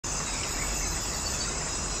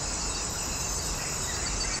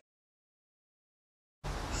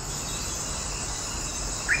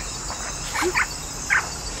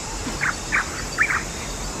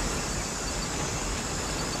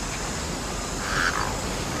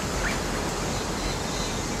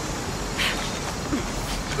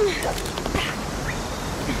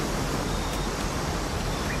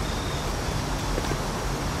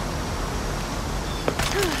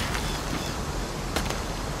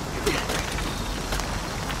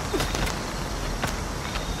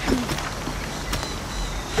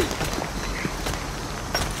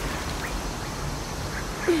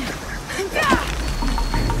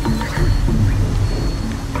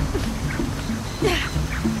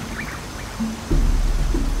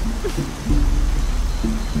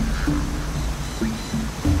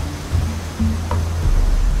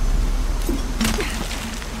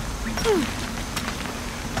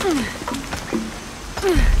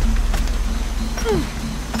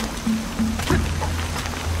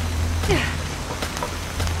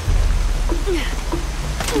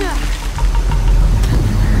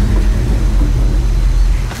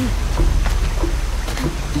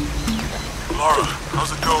Lara,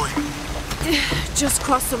 how's it going? Just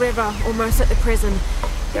crossed the river, almost at the prison.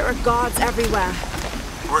 There are guards everywhere.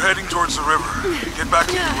 We're heading towards the river. Get back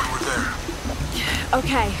to you when we're there.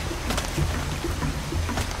 Okay.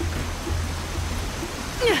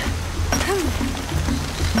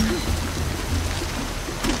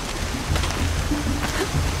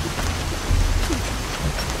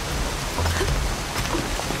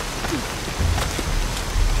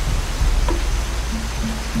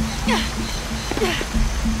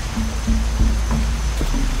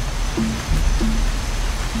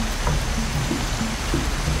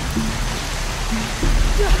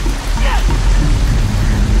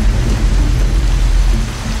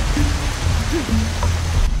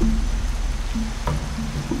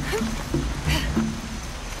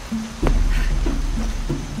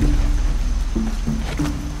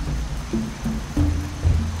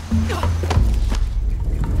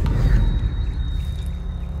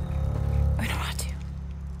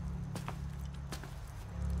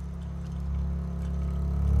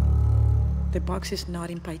 The box is not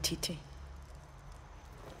in Paititi.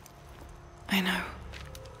 I know.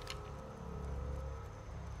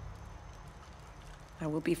 I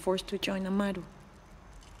will be forced to join Amaru.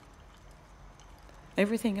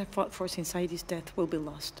 Everything I fought for since Aidi's death will be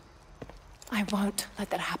lost. I won't let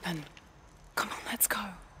that happen. Come on, let's go.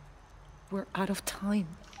 We're out of time.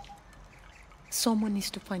 Someone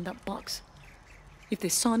needs to find that box. If the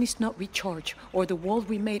sun is not recharged, or the world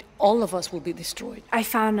we made, all of us will be destroyed. I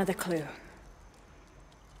found another clue.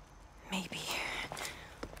 Maybe.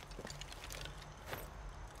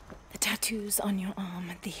 The tattoos on your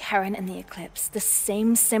arm, the heron and the eclipse, the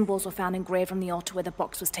same symbols were found engraved on the altar where the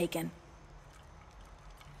box was taken.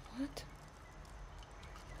 What?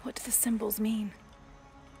 What do the symbols mean?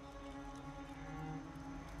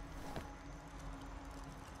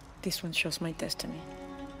 This one shows my destiny.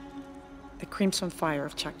 The crimson fire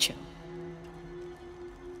of Chakchil.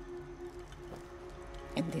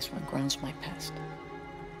 And this one grounds my past.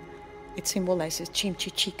 It symbolizes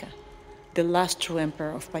Chimchichica, the last true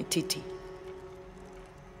emperor of Paititi.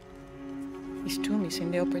 His tomb is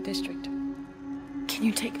in the upper district. Can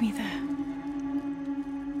you take me there?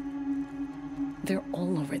 They're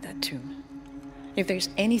all over that tomb. If there's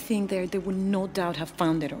anything there, they would no doubt have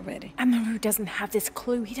found it already. Amaru doesn't have this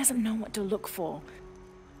clue. He doesn't know what to look for.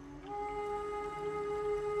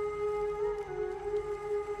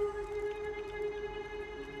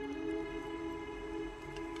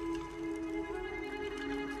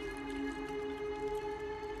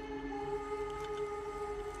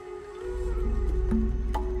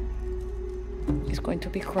 He's going to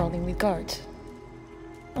be crawling with guards.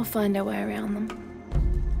 We'll find our way around them.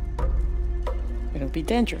 It'll be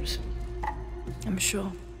dangerous. I'm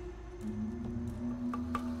sure.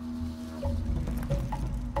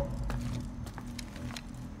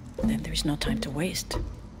 Then there's no time to waste.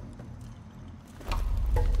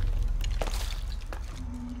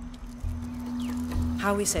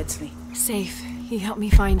 How is Edsley? Safe. He helped me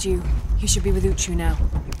find you. He should be with Uchu now.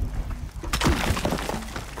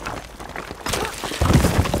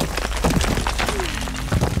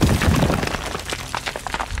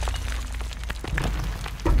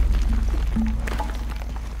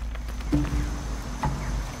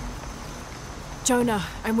 Jonah,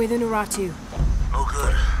 I'm with Unuratu. Oh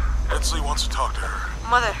good. Edsley wants to talk to her.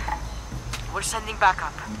 Mother, we're sending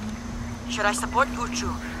backup. Should I support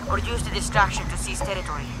Uchu or use the distraction to seize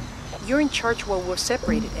territory? You're in charge while we're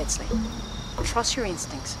separated, Edsley. Trust your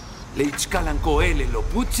instincts. Leichkalankoele lo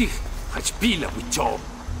putsi, hachpila wichom.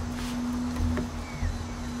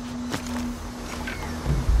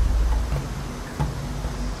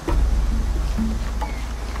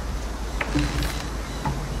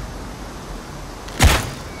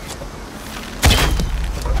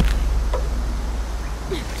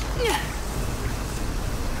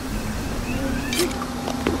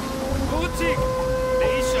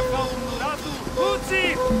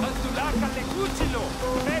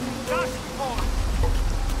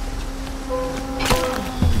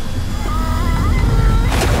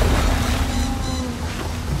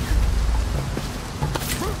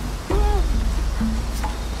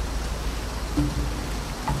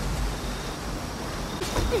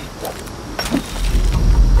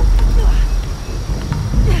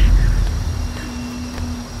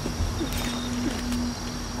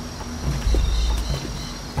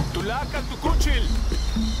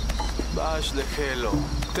 Bash lehelo,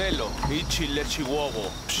 telo, ichi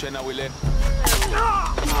lechiwogo, pshenawile.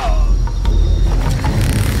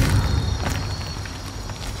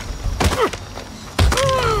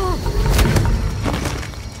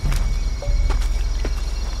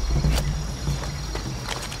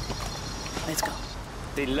 Let's go.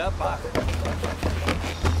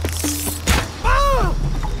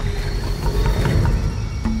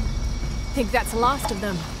 Think that's the last of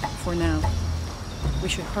them. For now, we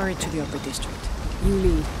should hurry to the upper district. You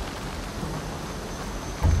lead.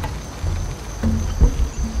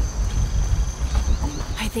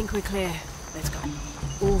 I think we're clear. Let's go.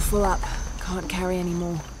 All full up. Can't carry any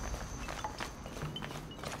more.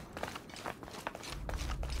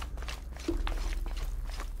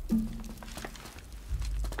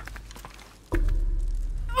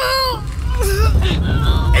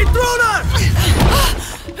 Intruder!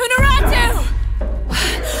 Honoratu!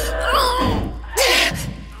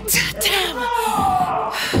 Damn!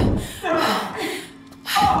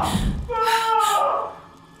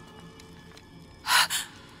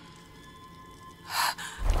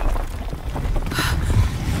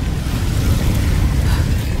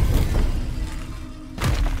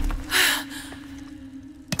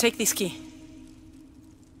 Take this key.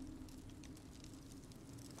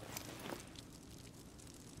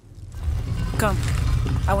 Come.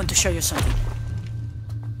 I want to show you something.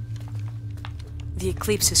 The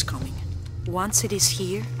eclipse is coming. Once it is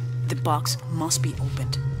here, the box must be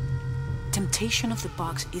opened. Temptation of the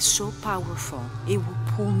box is so powerful, it will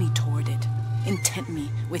pull me toward it and tempt me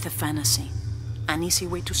with a fantasy. An easy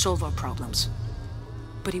way to solve our problems.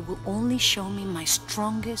 But it will only show me my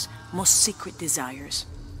strongest, most secret desires.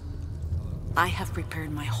 I have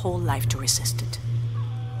prepared my whole life to resist it.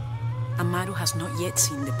 Amaru has not yet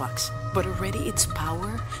seen the box, but already its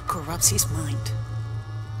power corrupts his mind.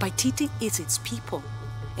 Paititi is its people,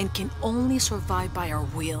 and can only survive by our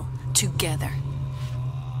will, together.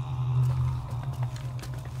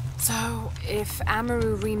 So, if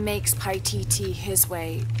Amaru remakes Paititi his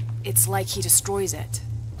way, it's like he destroys it.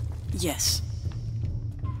 Yes.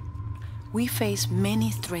 We face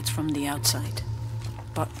many threats from the outside,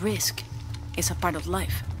 but risk is a part of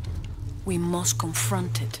life. We must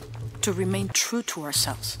confront it to remain true to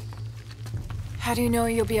ourselves. How do you know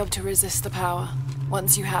you'll be able to resist the power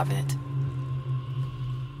once you have it?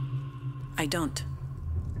 I don't.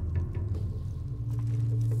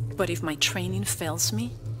 But if my training fails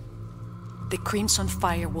me, the Crimson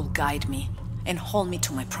Fire will guide me and hold me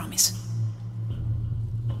to my promise.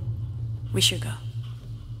 We should go.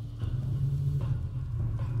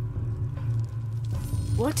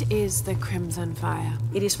 What is the Crimson Fire?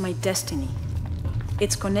 It is my destiny.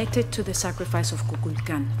 It's connected to the sacrifice of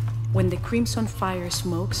Kukulkan. When the Crimson Fire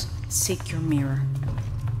smokes, seek your mirror.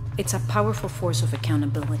 It's a powerful force of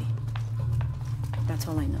accountability. That's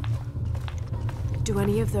all I know. Do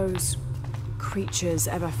any of those creatures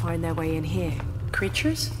ever find their way in here?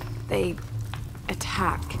 Creatures? They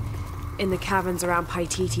attack. In the caverns around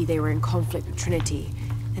Paititi, they were in conflict with Trinity.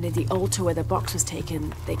 And at the altar where the box was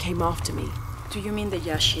taken, they came after me. Do you mean the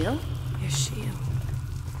Yashil? Yashil.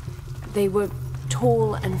 They were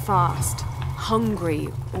tall and fast, hungry,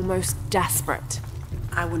 almost desperate.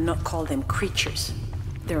 I would not call them creatures.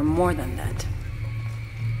 They're more than that.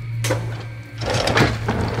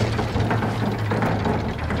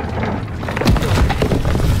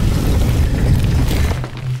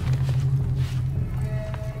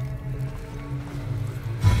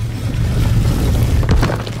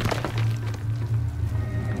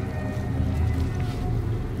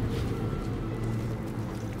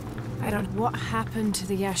 What happened to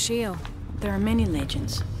the Yashil? There are many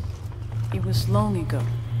legends. It was long ago,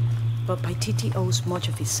 but Paititi owes much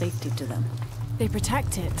of his safety to them. They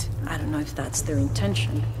protect it. I don't know if that's their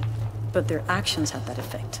intention, but their actions have that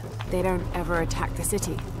effect. They don't ever attack the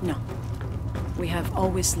city? No. We have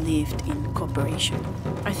always lived in cooperation.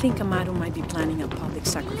 I think Amaru might be planning a public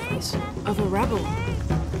sacrifice. Of a rebel?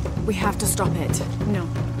 We have to stop it. No,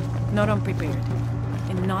 not unprepared.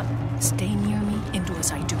 And not stay near me and do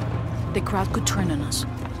as I do. The crowd could turn on us.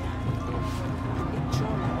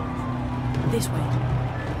 This way.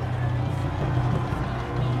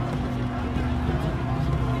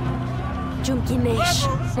 Jumkinesh,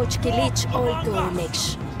 Hochkilich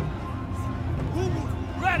Olgonesh. Who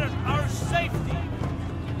threaten our safety,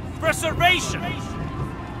 preservation?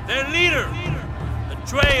 Their leader, the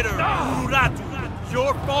traitor, Uratu,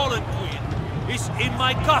 your fallen queen, is in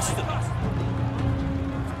my custody.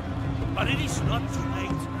 But it is not too late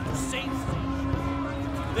to save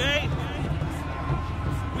them. Today,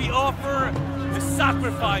 we offer the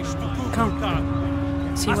sacrifice to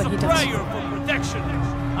Kukulkan See as what a he does. prayer for protection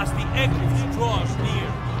as the eclipse draws near.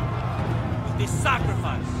 With this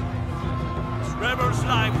sacrifice, this rebel's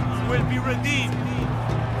life will be redeemed.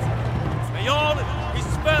 May all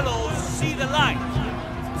his fellows see the light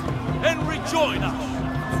and rejoin us.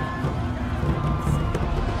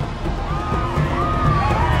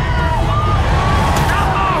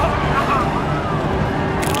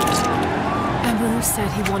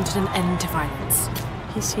 wanted an end to violence.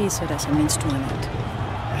 He sees it as a means to an end.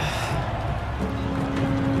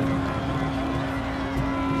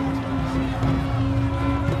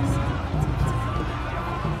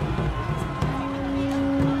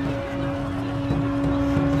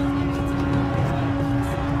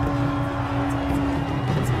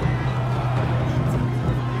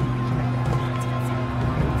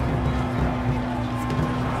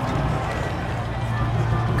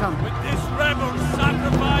 With this rebel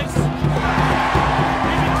sacrifice,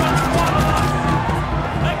 we become one of us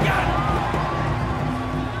again!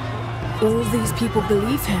 All these people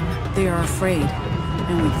believe him. They are afraid,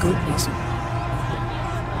 and with good reason.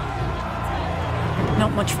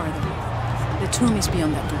 Not much farther. The tomb is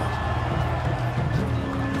beyond that door.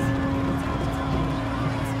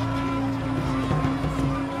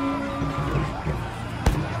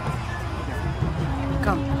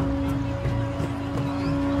 Come.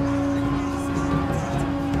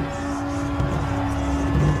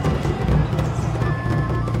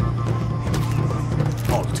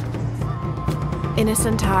 Halt.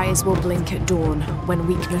 Innocent eyes will blink at dawn when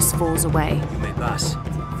weakness falls away. You may pass.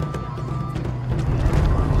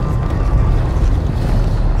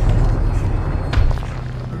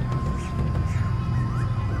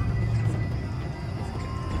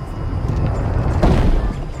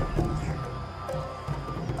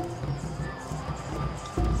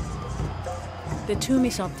 The tomb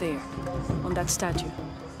is up there, on that statue.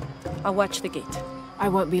 I'll watch the gate. I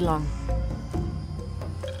won't be long.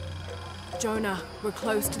 Jonah, we're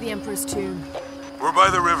close to the Emperor's tomb. We're by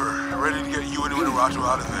the river, ready to get you and Unarato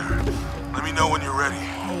out of there. Let me know when you're ready.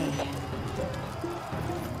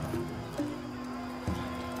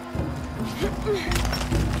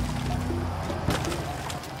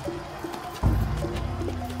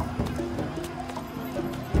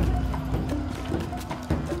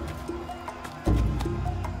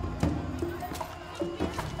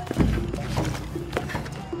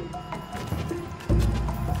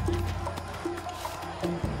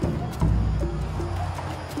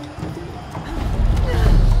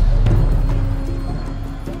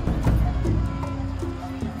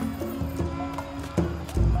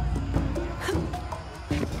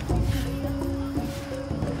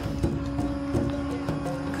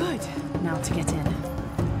 Good. Now to get in.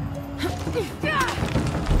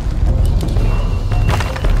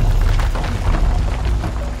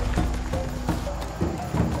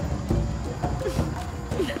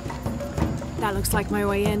 That looks like my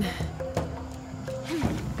way in.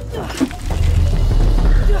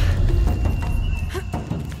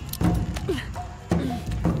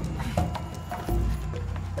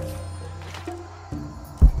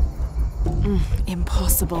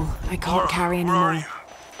 Impossible. I can't Laura, carry where are anymore.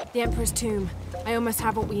 you? The Emperor's tomb. I almost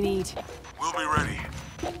have what we need. We'll be ready.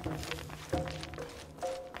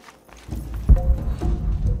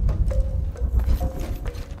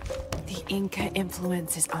 The Inca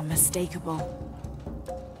influence is unmistakable.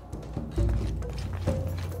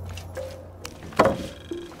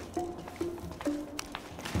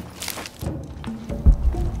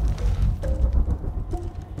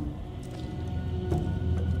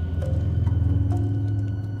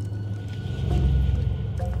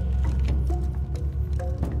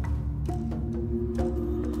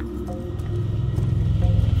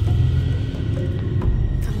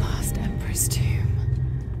 The last Emperor's tomb.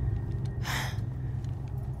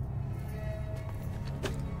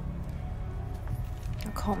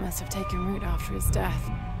 The cult must have taken root after his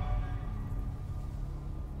death.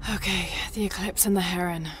 Okay, the eclipse and the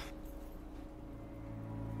heron.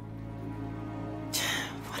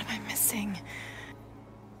 What am I missing?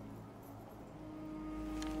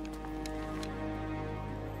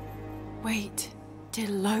 Wait, did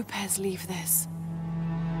Lopez leave this?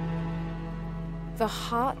 The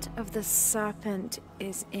heart of the serpent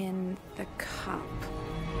is in the cup.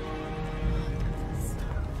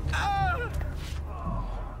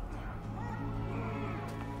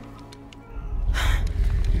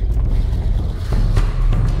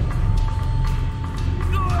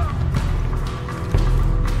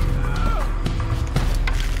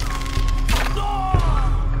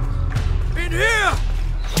 In here!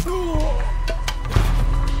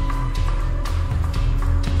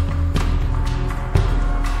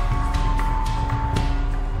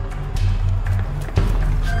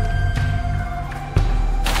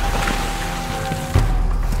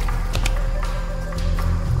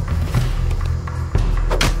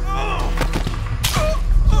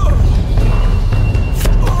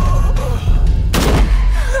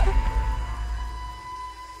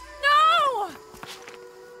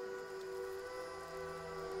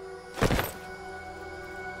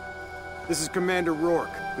 This is Commander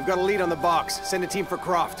Rourke. We've got a lead on the box. Send a team for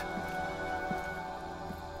Croft.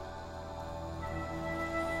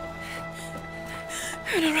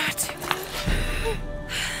 Honorat.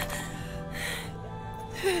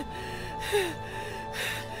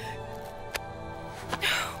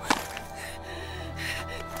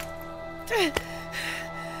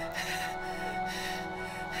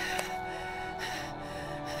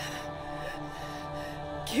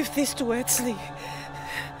 Give this to Edsley.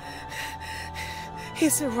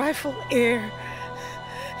 He's a rightful heir.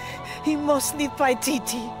 He must leave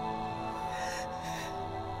Paititi.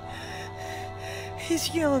 He's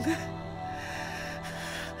young,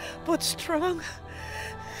 but strong.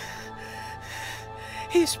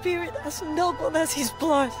 His spirit as noble as his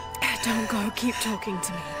blood. Don't go. Keep talking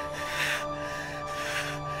to me.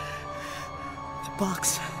 The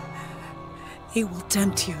box. It will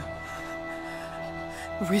tempt you.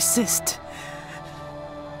 Resist.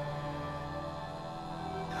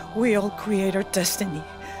 We all create our destiny.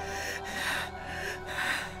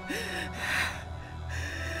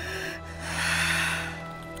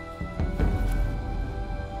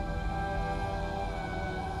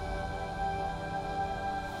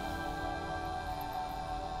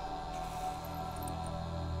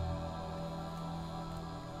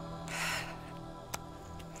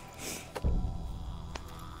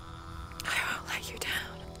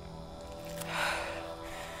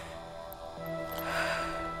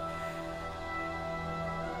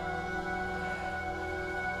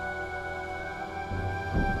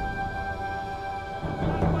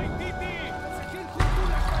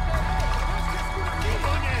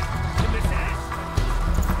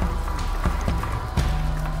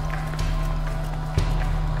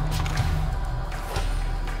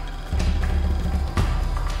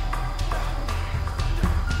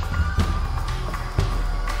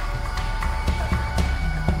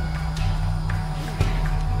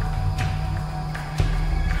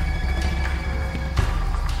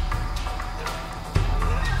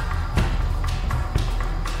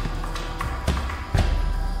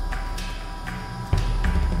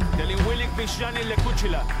 Bishani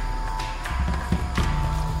Lekuchila.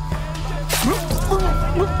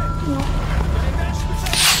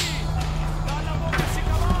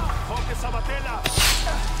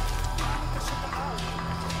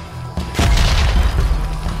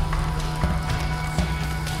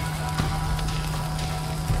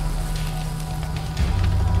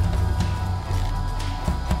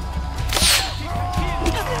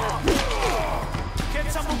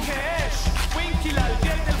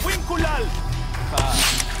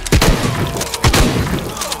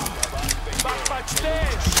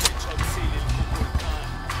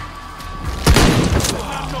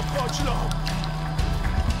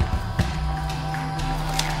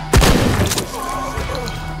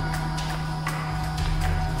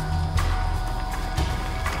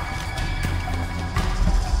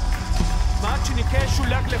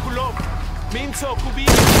 Minzo, Kubi!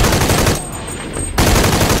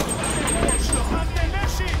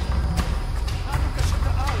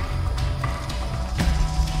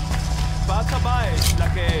 Bata baesh,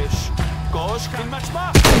 lakesh. Gosh, kan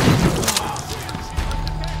machma!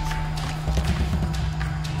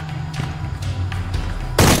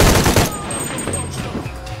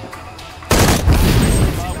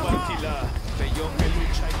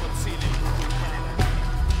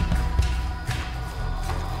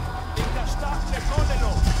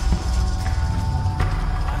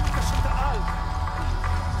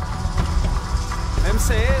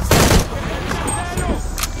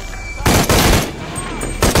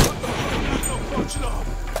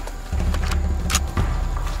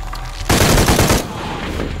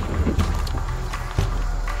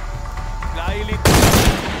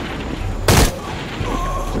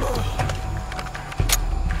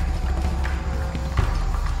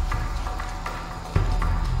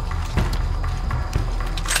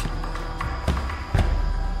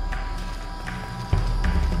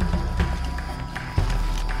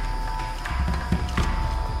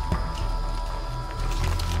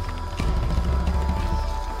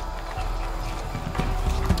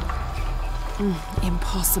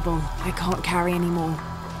 Impossible. I can't carry anymore.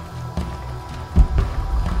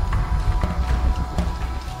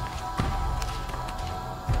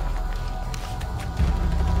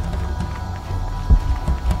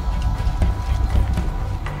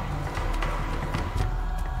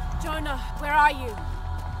 Jonah, where are you?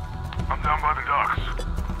 I'm down by the docks.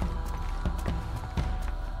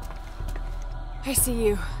 I see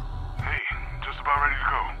you. Hey, just about ready to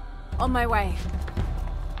go. On my way.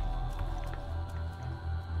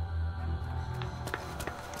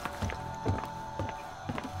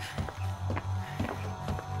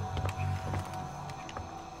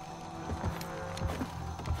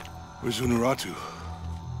 Where's Unuratu?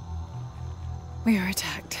 We were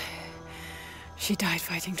attacked. She died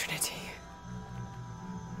fighting Trinity.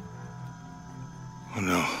 Oh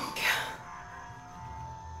no.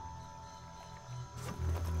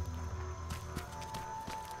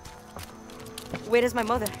 Where is my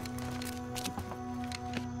mother?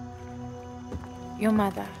 Your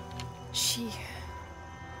mother. She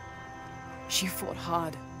fought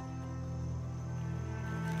hard.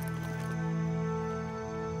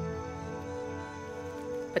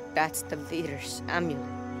 But that's the leader's amulet.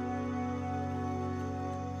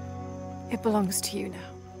 It belongs to you now.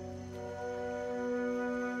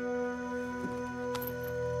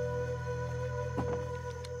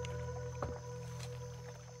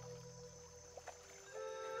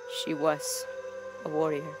 She was a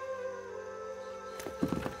warrior.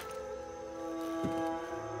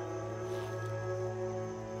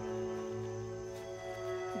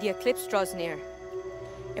 The eclipse draws near.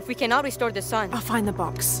 If we cannot restore the sun... I'll find the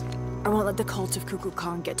box. I won't let the cult of Kukulkan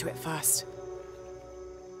Khan get to it first.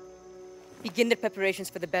 Begin the preparations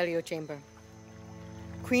for the burial chamber.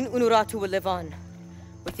 Queen Unuratu will live on,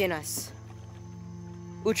 within us.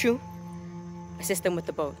 Uchu, assist them with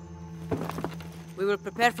the boat. We will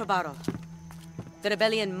prepare for battle. The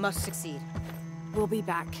rebellion must succeed. We'll be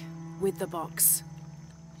back, with the box.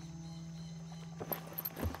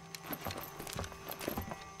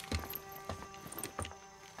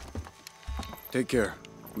 Take care.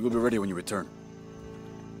 We will be ready when you return.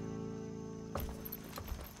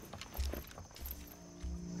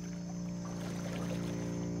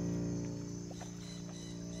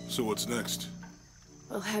 So what's next?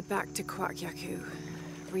 We'll head back to Kwakyaku,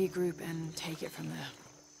 regroup and take it from there.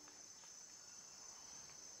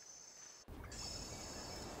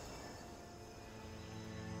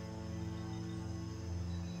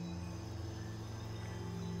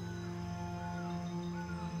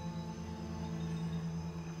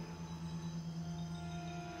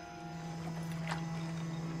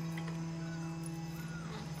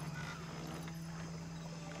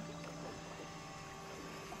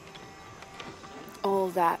 All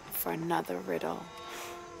that for another riddle.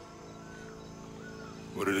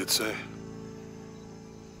 What did it say?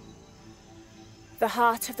 The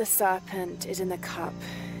heart of the serpent is in the cup,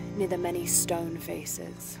 near the many stone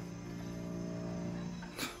faces.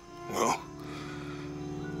 Well,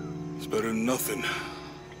 it's better than nothing.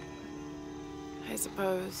 I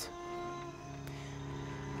suppose.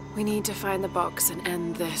 We need to find the box and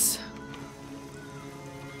end this.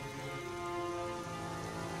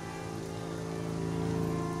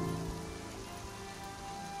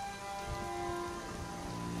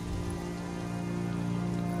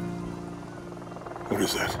 What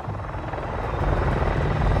is that?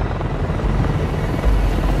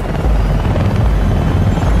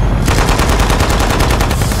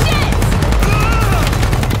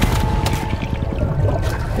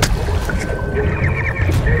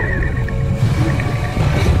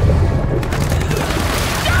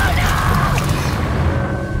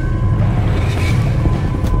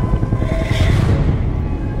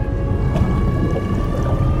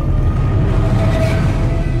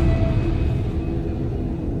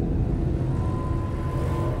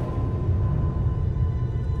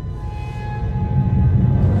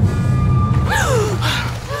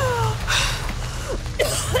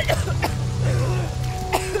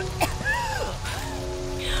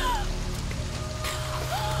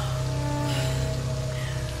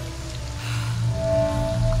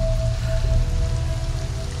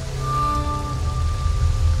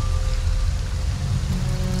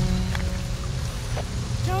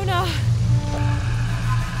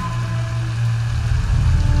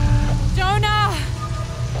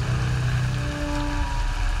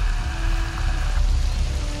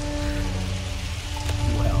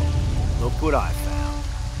 What I found.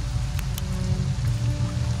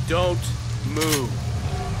 Don't move.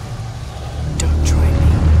 Don't try me.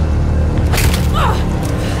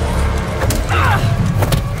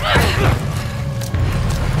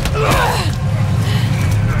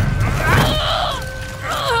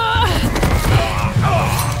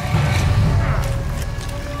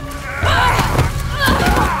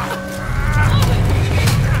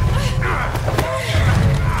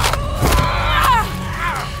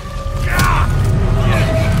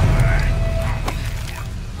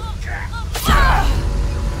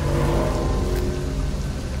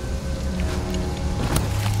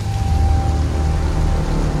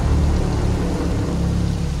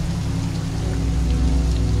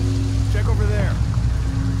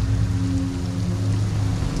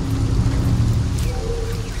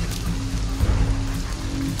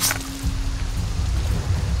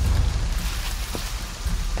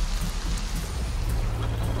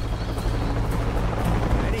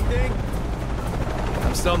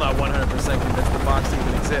 I'm still not 100% convinced the box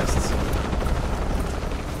even exists.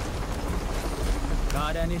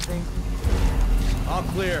 Got anything? All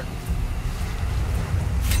clear.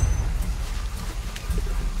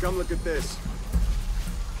 Come look at this.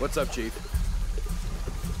 What's up, Chief?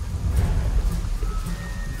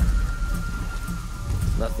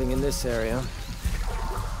 Nothing in this area.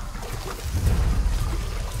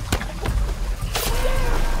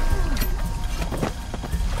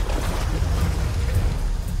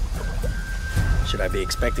 Should I be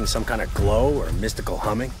expecting some kind of glow or mystical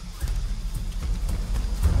humming?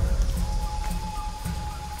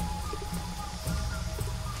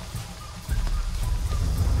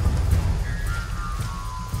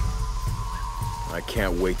 I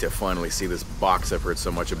can't wait to finally see this box I've heard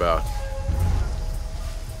so much about.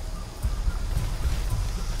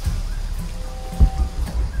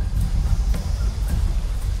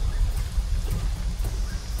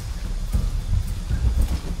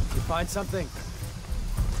 You find something?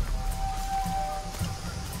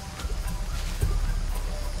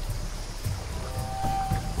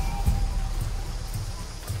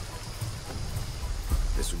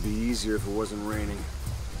 This would be easier if it wasn't raining.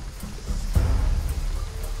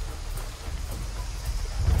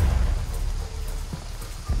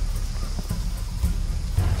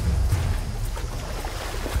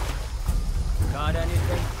 Got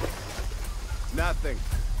anything? Nothing.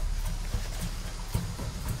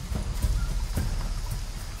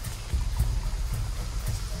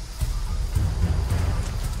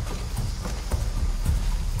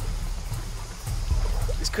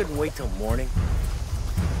 This couldn't wait till morning.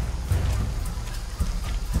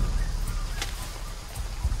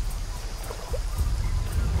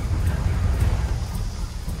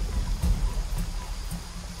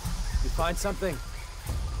 You find something?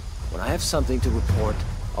 When I have something to report,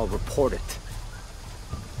 I'll report it.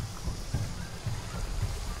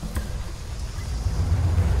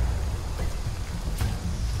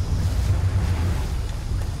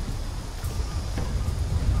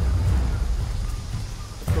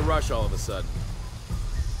 What's the rush all of a sudden?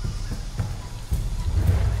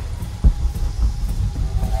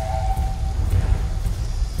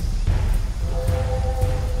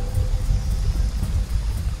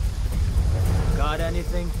 Got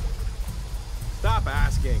anything? Stop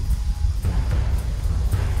asking.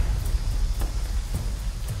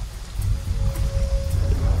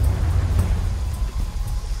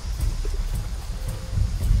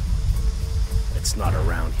 It's not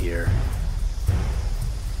around here.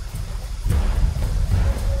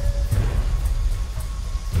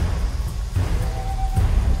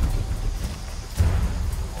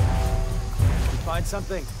 You find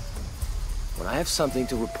something? When I have something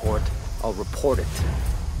to report, I'll report it.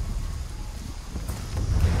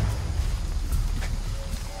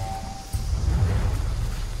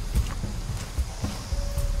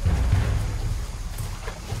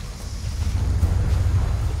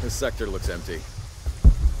 This sector looks empty.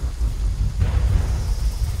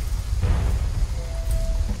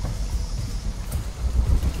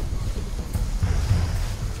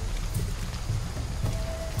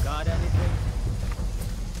 Got anything?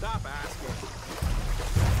 Stop asking.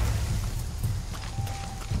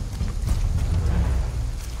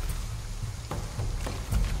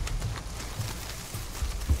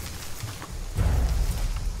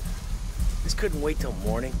 This couldn't wait till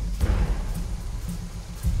morning.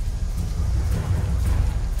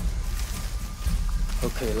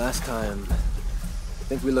 Okay, last time, I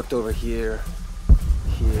think we looked over here,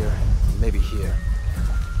 maybe here.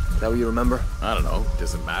 Is that what you remember? I don't know.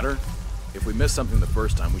 Does it matter? If we missed something the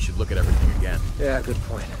first time, we should look at everything again. Yeah, good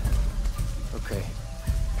point. Okay.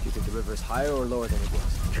 Do you think the river is higher or lower than it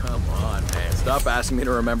was? Come on, man. Stop asking me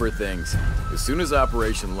to remember things. As soon as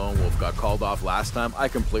Operation Lone Wolf got called off last time, I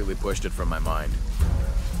completely pushed it from my mind.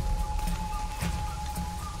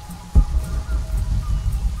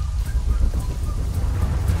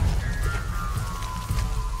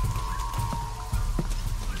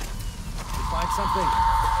 Find something.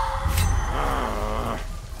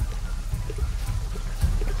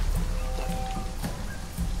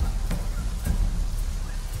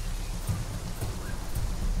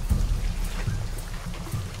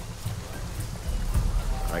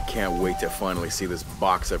 I can't wait to finally see this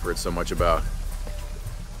box I've heard so much about.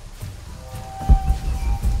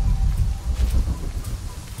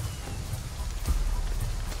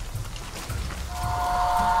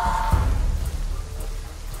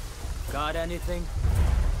 Got anything?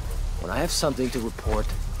 When I have something to report,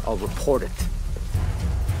 I'll report it.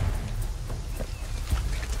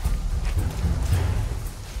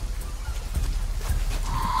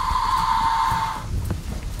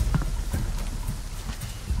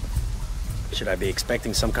 Should I be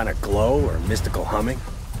expecting some kind of glow or mystical humming?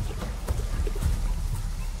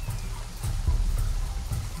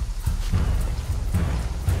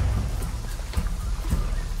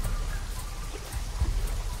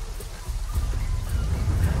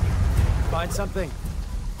 Find something.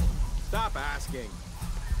 Stop asking.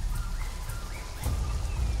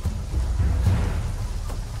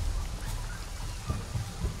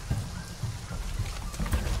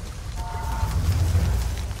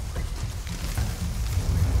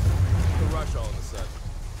 The rush all of a sudden.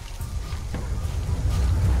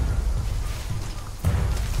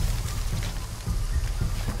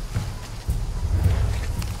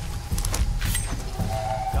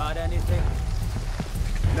 Got anything?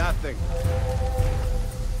 Nothing.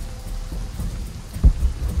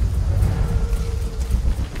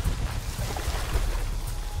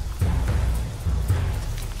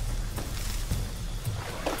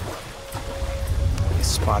 This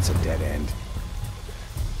spot's a dead end.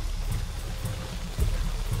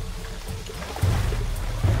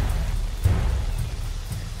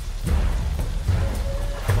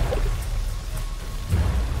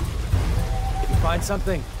 You find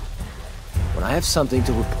something? When I have something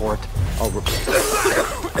to report, I'll report.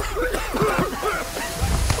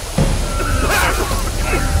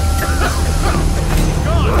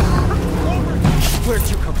 Where'd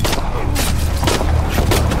you come from?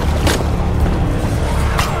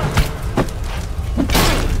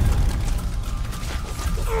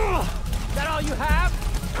 Is that all you have?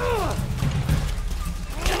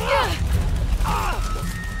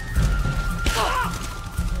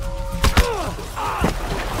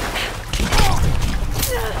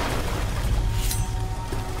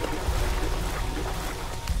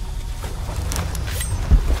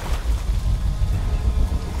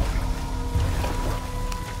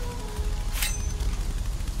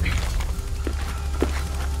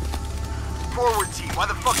 Forward team, why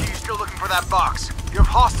the fuck are you still looking for that box? You have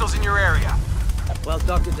hostiles in your area. Well,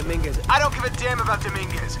 Dr. Dominguez... I don't give a damn about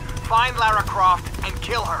Dominguez. Find Lara Croft and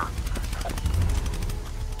kill her.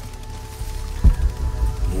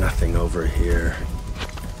 Nothing over here.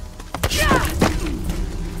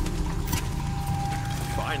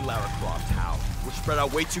 Find Lara Croft, how? We're spread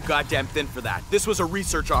out way too goddamn thin for that. This was a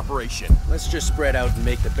research operation. Let's just spread out and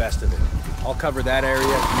make the best of it. I'll cover that area,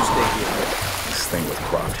 you stay here. This thing with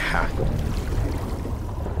Croft, ha.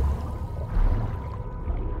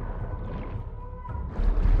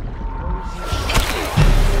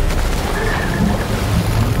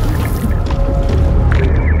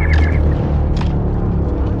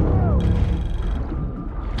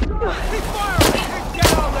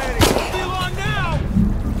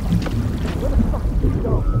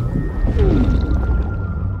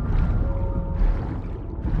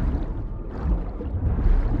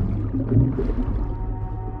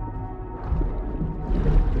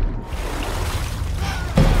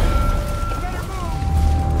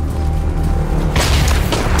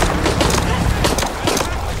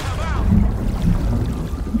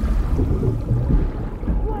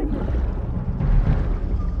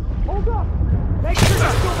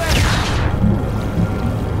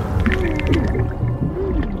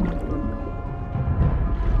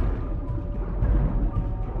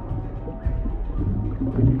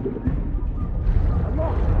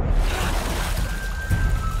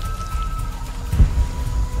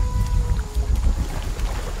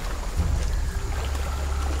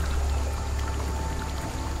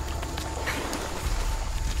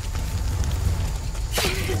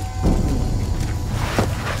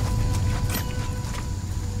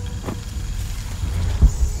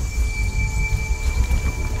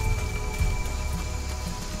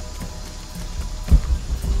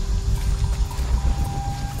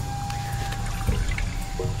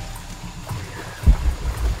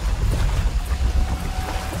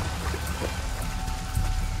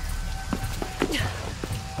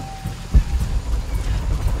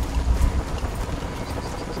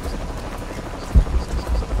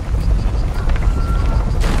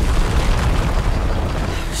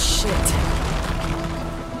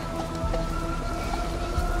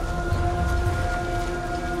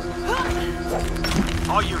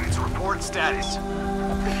 All units, report status.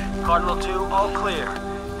 Cardinal 2, all clear.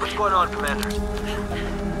 What's going on, Commander?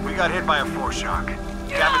 We got hit by a foreshock.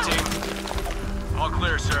 Kappa team? All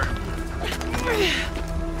clear, sir.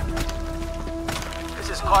 This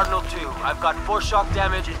is Cardinal 2. I've got foreshock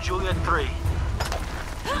damage in Juliet 3.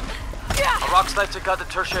 A rock slide took out the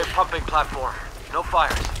tertiary pumping platform. No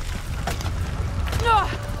fires.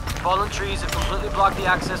 Fallen trees have completely blocked the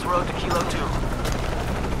access road to Kilo 2.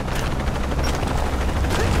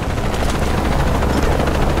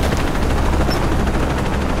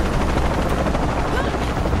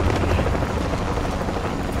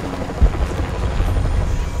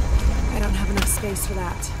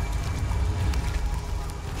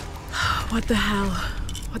 What the hell?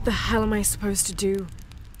 What the hell am I supposed to do?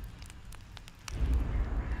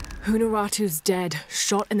 Hunaratu's dead,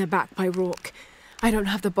 shot in the back by Rourke. I don't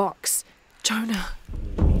have the box. Jonah.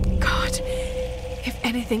 God, if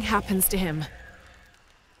anything happens to him.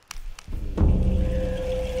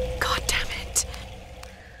 God damn it.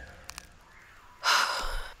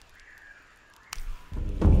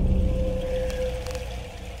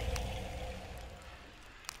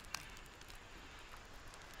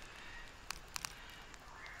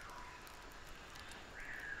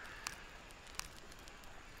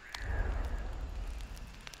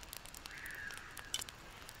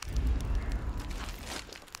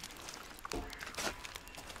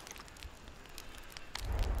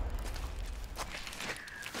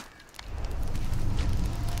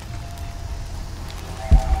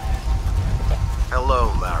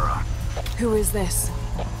 Hello, Lara. Who is this?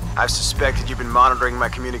 I've suspected you've been monitoring my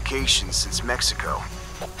communications since Mexico.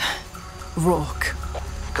 Rourke.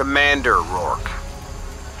 Commander Rourke.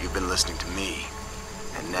 You've been listening to me,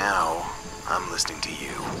 and now I'm listening to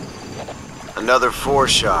you. Another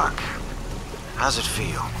foreshock. How's it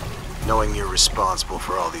feel, knowing you're responsible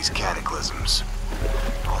for all these cataclysms?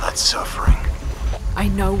 All that suffering? I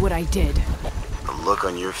know what I did. The look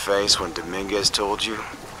on your face when Dominguez told you?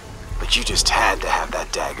 But you just had to have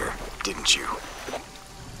that dagger, didn't you?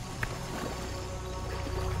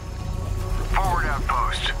 Forward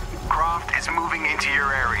outpost. Croft is moving into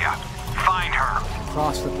your area. Find her.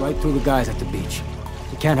 Cross slipped right through the guys at the beach.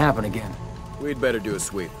 It can't happen again. We'd better do a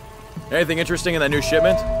sweep. Anything interesting in that new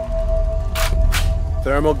shipment?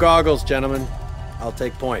 Thermal goggles, gentlemen. I'll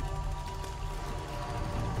take point.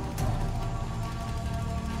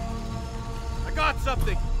 I got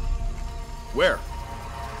something! Where?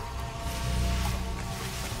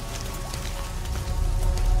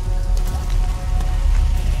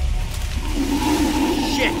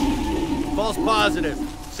 Shit! False positive.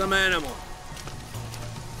 Some animal.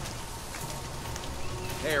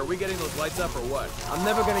 Hey, are we getting those lights up or what? I'm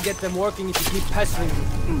never gonna get them working if you keep pestering me.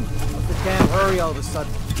 What's the damn hurry all of a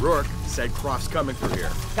sudden? Rourke said Croft's coming through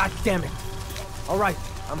here. God damn it. All right,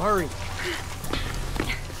 I'm hurrying.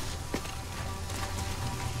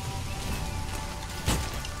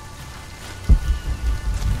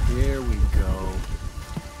 Here we go.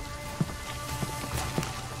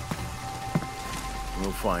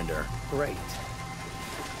 We'll find her. Great.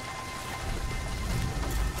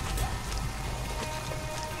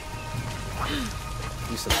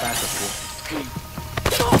 Use some backup here.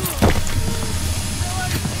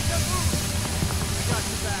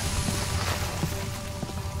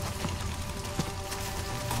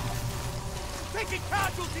 Taking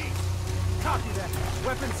casualties! Copy that.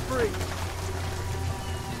 Weapons free.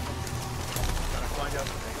 Gotta find out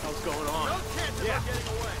what the hell's going on. No chance of her getting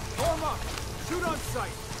away. Form up. Shoot on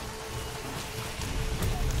sight.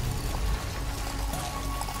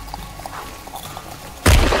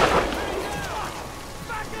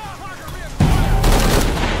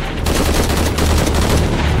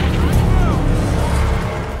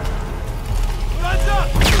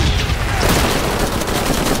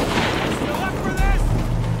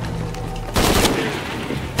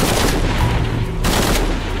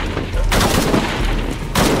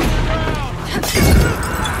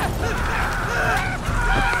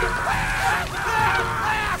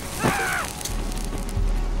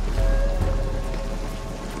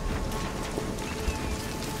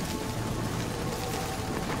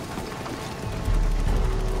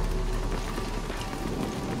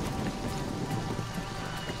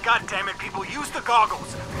 God damn it, people, use the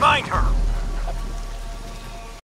goggles! Find her!